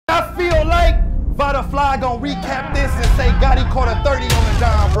Vada Fly gon' recap this and say Gotti caught a 30 on the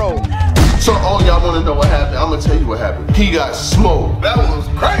John Bro. So all y'all wanna know what happened, I'm gonna tell you what happened. He got smoked. That was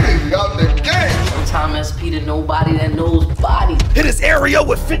crazy out the game. Sometimes SP to nobody that knows body. Hit his area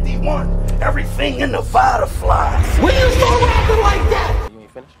with 51. Everything in the Vada Fly. When you start rapping like that? You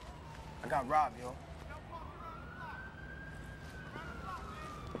ain't finished? I got robbed, yo.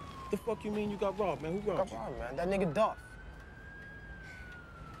 The fuck you mean you got robbed, man? Who robbed you? Got robbed, man. That nigga Duff.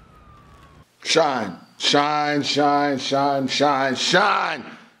 Shine, shine, shine, shine, shine, shine.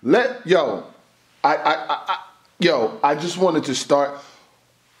 Yo, I just wanted to start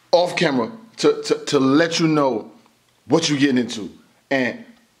off camera to let you know what you're getting into. And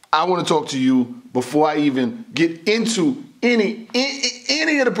I want to talk to you before I even get into any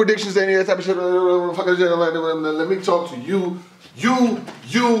of the predictions, any of that type of shit. Let me talk to you,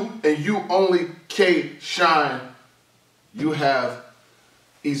 and you only, K Shine. You have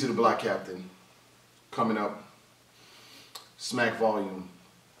Eazy the Black Captain coming up. Smack Volume.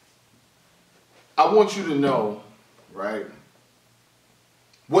 I want you to know, right,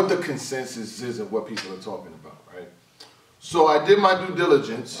 what the consensus is of what people are talking about, right? So I did my due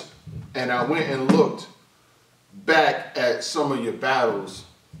diligence and I went and looked back at some of your battles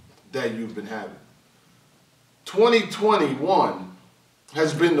that you've been having. 2021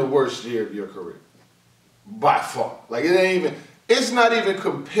 has been the worst year of your career, by far. Like it's not even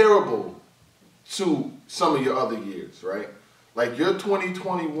comparable to some of your other years, right? Like your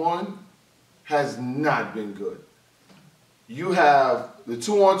 2021 has not been good. You have the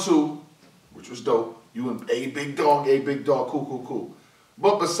 2-on-2, which was dope. You and a big dog, cool.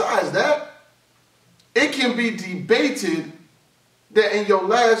 But besides that, it can be debated that in your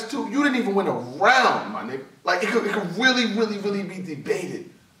last two, you didn't even win a round, my nigga. Like it could really be debated.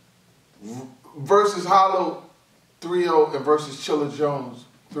 Versus Hollow 3-0 and versus Chilla Jones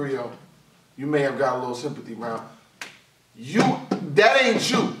 3-0. You may have got a little sympathy round. That ain't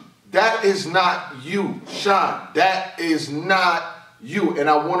you. That is not you, Shine. That is not you. And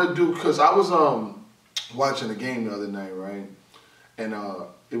I want to do, because I was watching a game the other night, right? And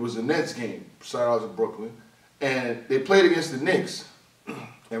it was a Nets game. Sorry, I was in Brooklyn. And they played against the Knicks.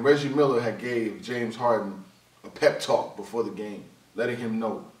 And Reggie Miller had gave James Harden a pep talk before the game, letting him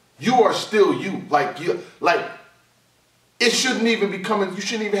know, you are still you. Like it shouldn't even be coming, you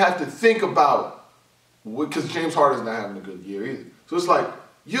shouldn't even have to think about, because James Harden's not having a good year either. So it's like,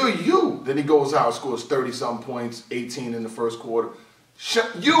 you're you. Then he goes out, scores 30-something points, 18 in the first quarter.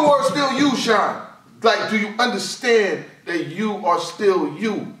 You are still you, Shine. Like, do you understand that you are still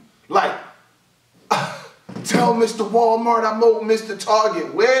you? Like, tell Mr. Walmart I'm old Mr.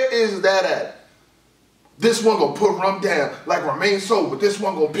 Target. Where is that at? This one gonna put rum down like remain sober. This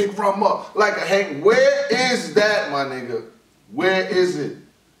one gonna pick rum up like a hang. Where is that, my nigga? Where is it?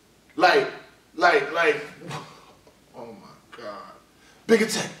 Like, oh my God. Big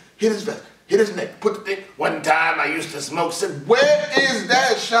attack, hit his vest, hit his neck, put the thing. One time I used to smoke. Said, where is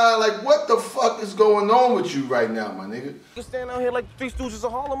that, Shine? Like, what the fuck is going on with you right now, my nigga? You stand out here like the Three Stooges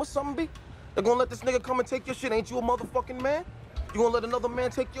of Harlem or something, B? They're gonna let this nigga come and take your shit. Ain't you a motherfucking man? You gonna let another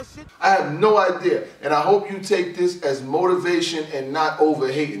man take your shit? I have no idea. And I hope you take this as motivation and not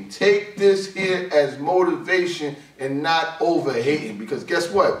over-hating. Take this here as motivation and not over-hating. Because guess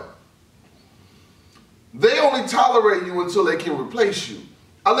what? They only tolerate you until they can replace you.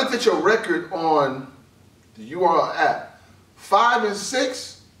 I looked at your record on the URL app. 5 and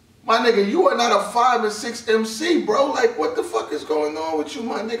 6? My nigga, you are not a 5 and 6 MC, bro. Like, what the fuck is going on with you,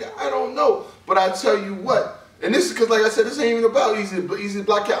 my nigga? I don't know. But I tell you what. And this is because, like I said, this ain't even about Eazy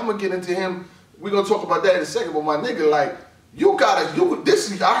Black Cat. I'm going to get into him. We're going to talk about that in a second. But my nigga, like,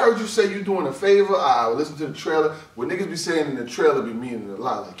 I heard you say you doing a favor. I listened to the trailer. What niggas be saying in the trailer be meaning a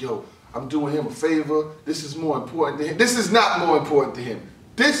lot. Like, yo, I'm doing him a favor. This is more important to him. This is not more important to him.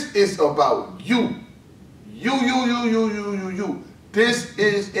 This is about you. You. This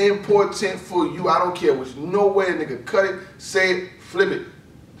is important for you. I don't care which, no way, nigga. Cut it, say it, flip it.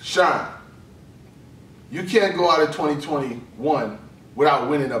 Shine. You can't go out of 2021 without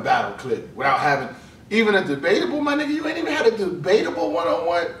winning a battle clip, without having even a debatable, my nigga. You ain't even had a debatable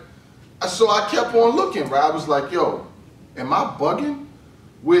one-on-one. So I kept on looking, right? I was like, yo, am I bugging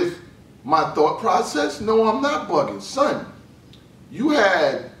with my thought process? No, I'm not bugging. Son, you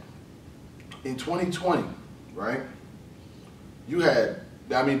had, in 2020, right? You had,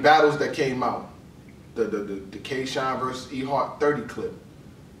 battles that came out. The K-Shine versus E-Hart 30 clip.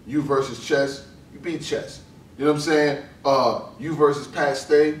 You versus Chess, you beat Chess. You know what I'm saying? You versus Pat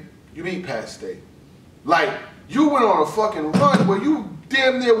Stay, you beat Pat Stay. Like, you went on a fucking run where you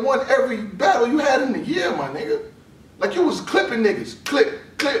damn near won every battle you had in the year, my nigga. Like, you was clipping niggas. Clip.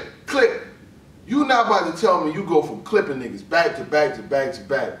 You not about to tell me you go from clipping niggas back to back to back to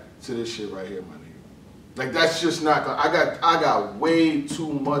back to this shit right here, my nigga. Like that's just not gonna, I got way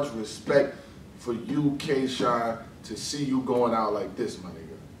too much respect for you, K-Shine, to see you going out like this, my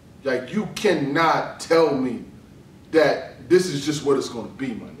nigga. Like you cannot tell me that this is just what it's gonna be,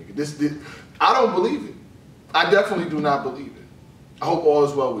 my nigga. This I don't believe it. I definitely do not believe it. I hope all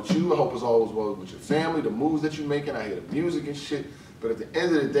is well with you. I hope it's all is well with your family, the moves that you're making. I hear the music and shit. But at the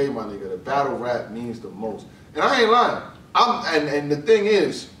end of the day, my nigga, the battle rap means the most. And I ain't lying. And the thing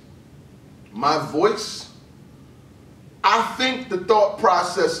is, my voice, I think the thought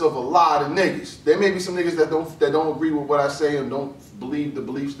process of a lot of niggas. There may be some niggas that don't agree with what I say and don't believe the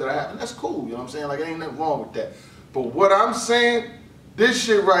beliefs that I have. And that's cool, you know what I'm saying? Like, ain't nothing wrong with that. But what I'm saying, this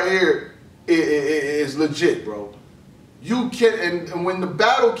shit right here is legit, bro. You can, and when the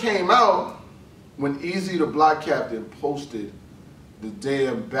battle came out, when Eazy the Block Captain posted the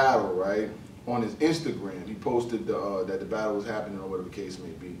damn battle, right, on his Instagram, he posted that the battle was happening or whatever the case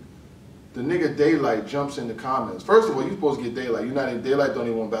may be. The nigga Daylight jumps in the comments. First of all, you supposed to get Daylight. You're not in Daylight. Don't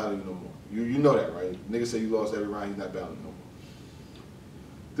even want to battle you no more. You know that, right? Nigga say you lost every round. He's not battling no more.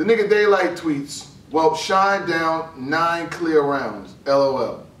 The nigga Daylight tweets, "Well, Shine down 9 clear rounds,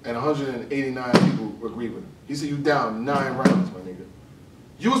 LOL," and 189 people agree with him. He said you down 9 rounds, my nigga.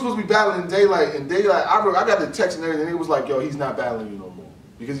 You were supposed to be battling Daylight, and Daylight, I got the text and everything. It was like, yo, he's not battling you no more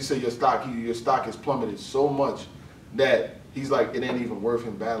because he said your stock has plummeted so much that he's like, it ain't even worth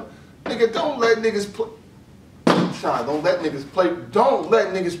him battling. Nigga, don't let niggas play. Shine, don't let niggas play. Don't let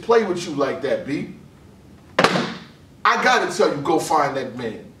niggas play with you like that, B. I gotta tell you, go find that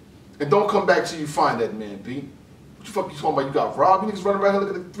man, and don't come back till you find that man, B. What the fuck you talking about? You got robbed? You niggas running around here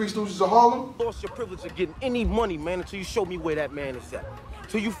looking at the Three Stooges of Harlem? Lost your privilege of getting any money, man, until you show me where that man is at.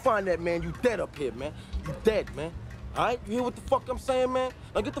 Till you find that man, you dead up here, man. You dead, man. All right? You hear what the fuck I'm saying, man?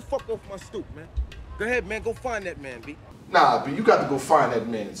 Now get the fuck off my stoop, man. Go ahead, man. Go find that man, B. Nah, B, you got to go find that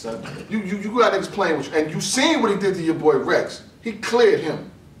man, son. You got niggas playing with you. And you seen what he did to your boy Rex. He cleared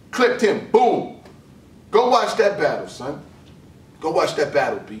him. Clipped him. Boom. Go watch that battle, son. Go watch that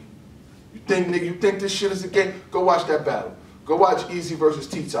battle, B. You think this shit is a game? Go watch that battle. Go watch Eazy versus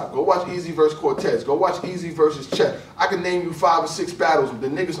T-Top. Go watch Eazy versus Cortez. Go watch Eazy versus Chet. I can name you 5 or 6 battles. The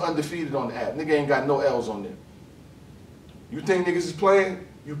niggas undefeated on the app. Nigga ain't got no L's on there. You think niggas is playing?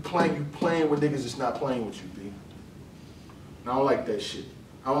 You playing with niggas that's not playing with you, B. And I don't like that shit.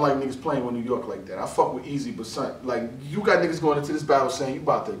 I don't like niggas playing with New York like that. I fuck with Eazy, but son, like, you got niggas going into this battle saying you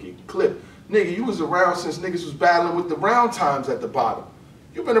about to get clipped. Nigga, you was around since niggas was battling with the round times at the bottom.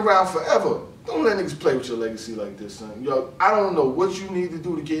 You been around forever. Don't let niggas play with your legacy like this, son. Yo, I don't know what you need to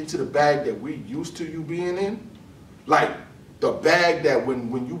do to get into the bag that we used to you being in. Like, the bag that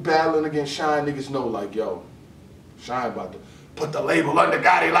when you battling against Shine, niggas know, like, yo, Shine about to put the label under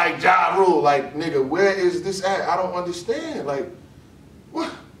Gotti like Ja Rule. Like, nigga, where is this at? I don't understand. Like,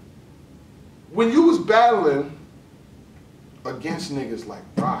 what? When you was battling against niggas like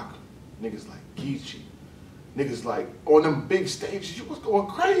Rock, niggas like Geechee, niggas like on them big stages, you was going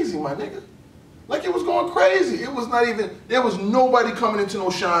crazy, my nigga. Like, it was going crazy. It was not even, there was nobody coming into no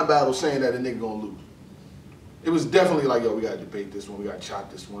Shine battle saying that a nigga gonna lose. It was definitely like, yo, we gotta debate this one, we gotta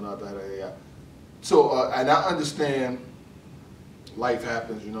chop this one up, So, and I understand life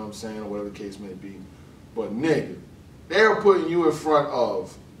happens, you know what I'm saying, or whatever the case may be. But nigga, they're putting you in front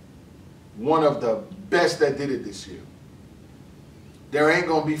of one of the best that did it this year. There ain't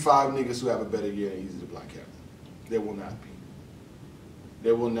gonna be 5 niggas who have a better year than Eazy the Block Captain. There will not be.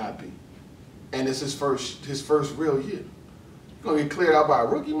 There will not be. And it's his first real year. You're gonna get cleared out by a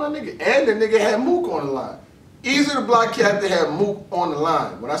rookie, my nigga. And the nigga had Mook on the line. Eazy the Block Captain had Mook on the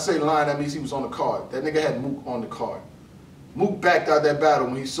line. When I say line, that means he was on the card. That nigga had Mook on the card. Mook backed out that battle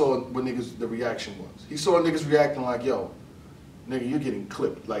when he saw what niggas, the reaction was. He saw niggas reacting like, yo, nigga, you're getting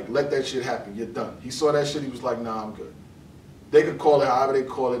clipped. Like, let that shit happen. You're done. He saw that shit. He was like, nah, I'm good. They could call it however they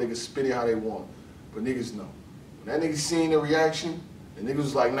call it. They could spin it how they want. But niggas know. When that nigga seen the reaction, and niggas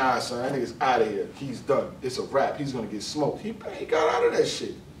was like, nah, son, that nigga's out of here. He's done. It's a wrap. He's going to get smoked. He got out of that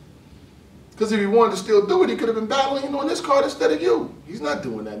shit. Because if he wanted to still do it, he could have been battling on this card instead of you. He's not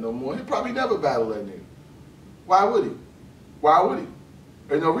doing that no more. He'll probably never battle that nigga. Why would he? Why would he?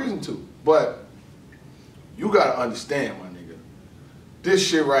 There's no reason to. But you got to understand, my nigga. This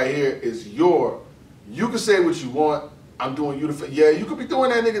shit right here is your, you can say what you want. I'm doing you the favor. Yeah, you could be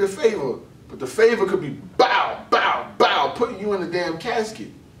doing that nigga the favor. But the favor could be bow, bow, bow, putting you in the damn casket.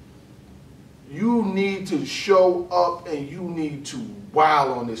 You need to show up and you need to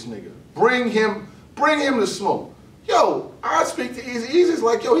wow on this nigga. Bring him to smoke. Yo, I speak to Eazy. Eazy's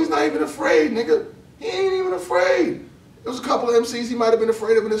like, yo, he's not even afraid, nigga. He ain't even afraid. There was a couple of MCs he might have been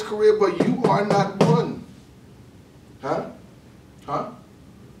afraid of in his career, but you are not one. Huh?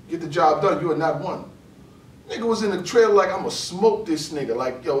 Get the job done, you are not one. Nigga was in the trailer like, I'ma smoke this nigga.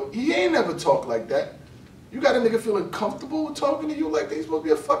 Like, yo, he ain't never talked like that. You got a nigga feeling comfortable with talking to you like that? He's supposed to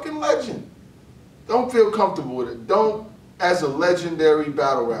be a fucking legend. Don't feel comfortable with it. Don't, as a legendary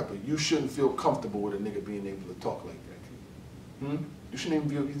battle rapper, you shouldn't feel comfortable with a nigga being able to talk like that. You shouldn't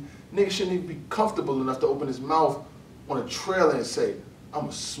even be, nigga shouldn't even be comfortable enough to open his mouth on a trailer and say, I'ma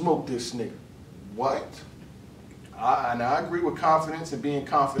smoke this nigga. What? And I agree with confidence and being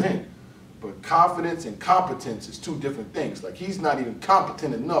confident, but confidence and competence is two different things. Like, he's not even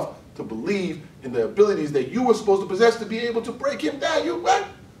competent enough to believe in the abilities that you were supposed to possess to be able to break him down. You what?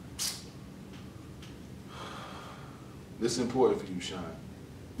 This is important for you, Shine.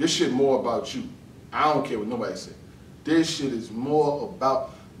 This shit more about you. I don't care what nobody say. This shit is more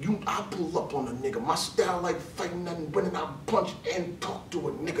about you. I pull up on a nigga. My style like fighting nothing, winning out punch and talk to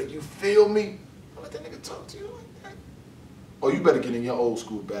a nigga. You feel me? Don't let that nigga talk to you like that. Oh, you better get in your old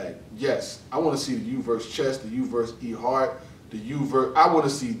school bag. Yes, I want to see the U versus Chess, the U versus E Hart, the U versus. I want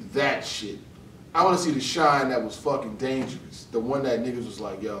to see that shit. I want to see the Shine that was fucking dangerous. The one that niggas was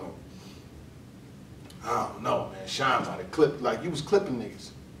like, yo, I don't know, man. Shine might have clipped, like you was clipping niggas.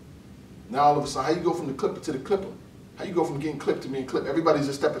 Now all of a sudden, how you go from the clipper to the clipper? How you go from getting clipped to being clipped? Everybody's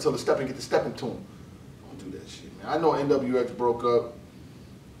just stepping till the step and get the stepping to him. Don't do that shit, man. I know NWX broke up.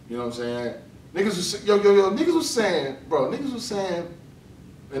 You know what I'm saying? Niggas was, niggas was saying, bro, niggas was saying,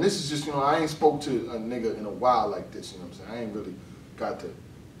 and this is just, you know, I ain't spoke to a nigga in a while like this, you know what I'm saying? I ain't really got to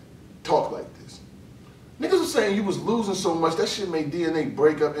talk like this. Niggas was saying you was losing so much, that shit made DNA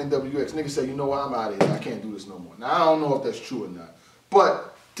break up NWX. Niggas say, you know what, I'm out of here. I can't do this no more. Now, I don't know if that's true or not.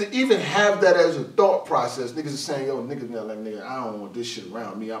 But to even have that as a thought process, niggas are saying, yo, niggas not like, nigga, I don't want this shit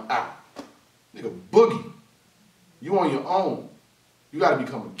around me. I'm out. Nigga, boogie. You on your own. You gotta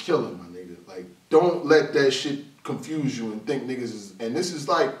become a killer, my nigga. Like, don't let that shit confuse you and think niggas is, and this is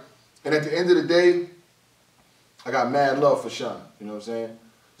like, and at the end of the day, I got mad love for Sean, you know what I'm saying?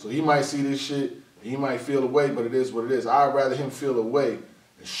 So he might see this shit, and he might feel away, but it is what it is. I'd rather him feel away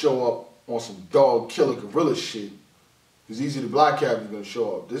and show up on some dog killer gorilla shit, because Eazy the Black Captain's gonna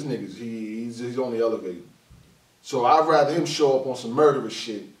show up. This nigga's, he's on the elevator. So I'd rather him show up on some murderous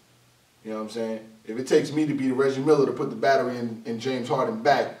shit, you know what I'm saying? If it takes me to be the Reggie Miller to put the battery in James Harden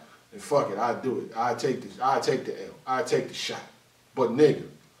back, then fuck it, I'd do it. I'd take this. I'd take the L. I'd take the shot. But nigga,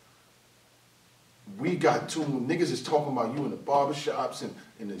 we got too niggas is talking about you in the barbershops and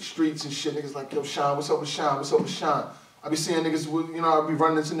in the streets and shit. Niggas like, yo, Sean, what's up with Sean? What's up with Sean? I be seeing niggas, you know, I be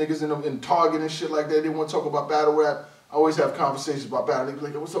running into niggas in Target and shit like that. They want to talk about battle rap. I always have conversations about battle. Niggas be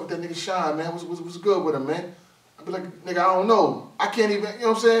like, yo, what's up with that nigga Sean, man? What's good with him, man? I be like, nigga, I don't know. I can't even, you know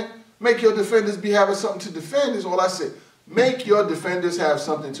what I'm saying? Make your defenders be having something to defend is all I said. Make your defenders have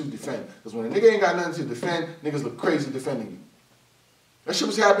something to defend. Because when a nigga ain't got nothing to defend, niggas look crazy defending you. That shit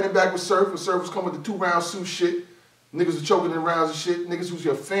was happening back with Surf, when Surf was coming with the 2-round suit shit. Niggas were choking in rounds and shit. Niggas who's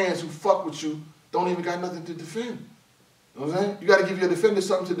your fans who fuck with you don't even got nothing to defend. You know what I'm saying? You got to give your defender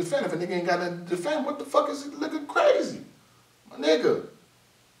something to defend. If a nigga ain't got nothing to defend, what the fuck is it looking crazy? My nigga,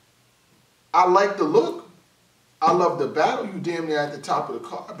 I like the look. I love the battle. You damn near at the top of the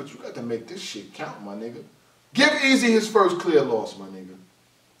card, but you got to make this shit count, my nigga. Give Eazy his first clear loss, my nigga.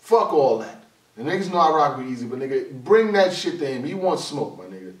 Fuck all that. The niggas know I rock with Eazy, but nigga, bring that shit to him. He wants smoke, my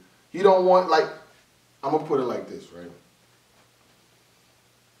nigga. He don't want, like, I'm going to put it like this, right?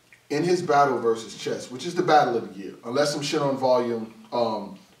 In his battle versus Chess, which is the battle of the year, unless some shit on volume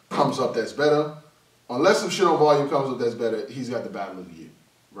comes up that's better, he's got the battle of the year,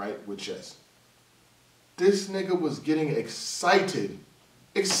 right, with Chess. This nigga was getting excited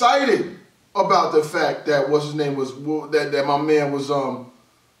about the fact that what's his name was that my man was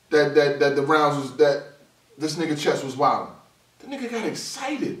that the rounds was that this nigga Chess was wild. The nigga got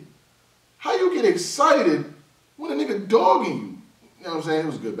excited. How you get excited when a nigga dogging you? You know what I'm saying? It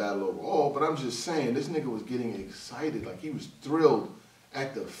was a good battle overall, but I'm just saying this nigga was getting excited, like he was thrilled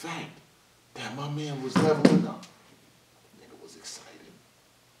at the fact that my man was leveling up. Nigga was excited.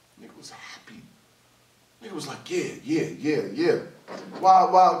 Nigga was happy. Nigga was like, yeah.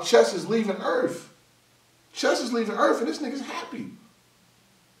 While Chess is leaving Earth. Chess is leaving Earth and this nigga's happy.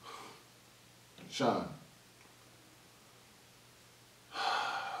 Sean,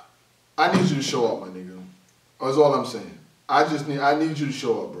 I need you to show up, my nigga. That's all I'm saying. I need you to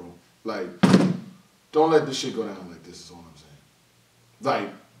show up, bro. Like, don't let this shit go down like this is all I'm saying.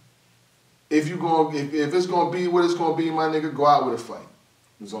 Like, if it's gonna be what it's gonna be, my nigga, go out with a fight.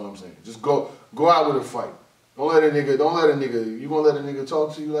 That's all I'm saying. Just go out with a fight. Don't let a nigga, you gonna let a nigga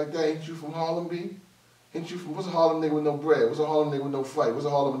talk to you like that? Ain't you from Harlem, B? Ain't you from, what's a Harlem nigga with no bread? What's a Harlem nigga with no fight? What's a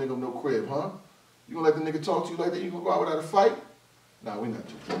Harlem nigga with no crib, huh? You gonna let the nigga talk to you like that? You gonna go out without a fight? Nah, we not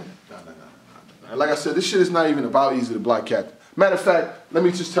doing that. Nah. Like I said, this shit is not even about Eazy the Block Captain. Matter of fact, let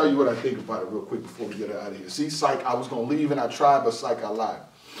me just tell you what I think about it real quick before we get out of here. See, Psych, I was gonna leave and I tried, but Psych, I lied.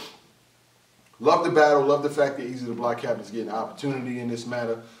 Love the battle, love the fact that Eazy the Block Captain is getting an opportunity in this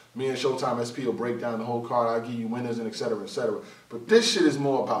matter. Me and Showtime SP will break down the whole card. I'll give you winners and et cetera, et cetera. But this shit is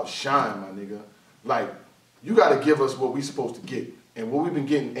more about shine, my nigga. Like, you gotta give us what we supposed to get. And what we've been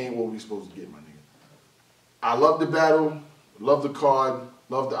getting ain't what we supposed to get, my nigga. I love the battle, love the card,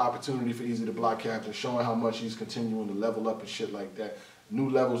 love the opportunity for Eazy the Block Captain, showing how much he's continuing to level up and shit like that. New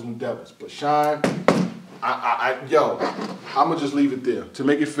levels, new devils. But shine, yo, I'ma just leave it there. To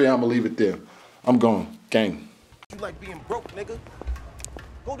make it fair, I'ma leave it there. I'm going, gang. You like being broke, nigga?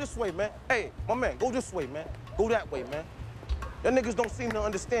 Go this way, man. Hey, my man, go this way, man. Go that way, man. Y'all niggas don't seem to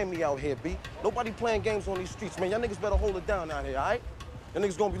understand me out here, B. Nobody playing games on these streets, man. Y'all niggas better hold it down out here, all right? Y'all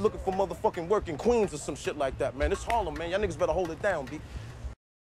niggas gonna be looking for motherfucking work in Queens or some shit like that, man. It's Harlem, man. Y'all niggas better hold it down, B.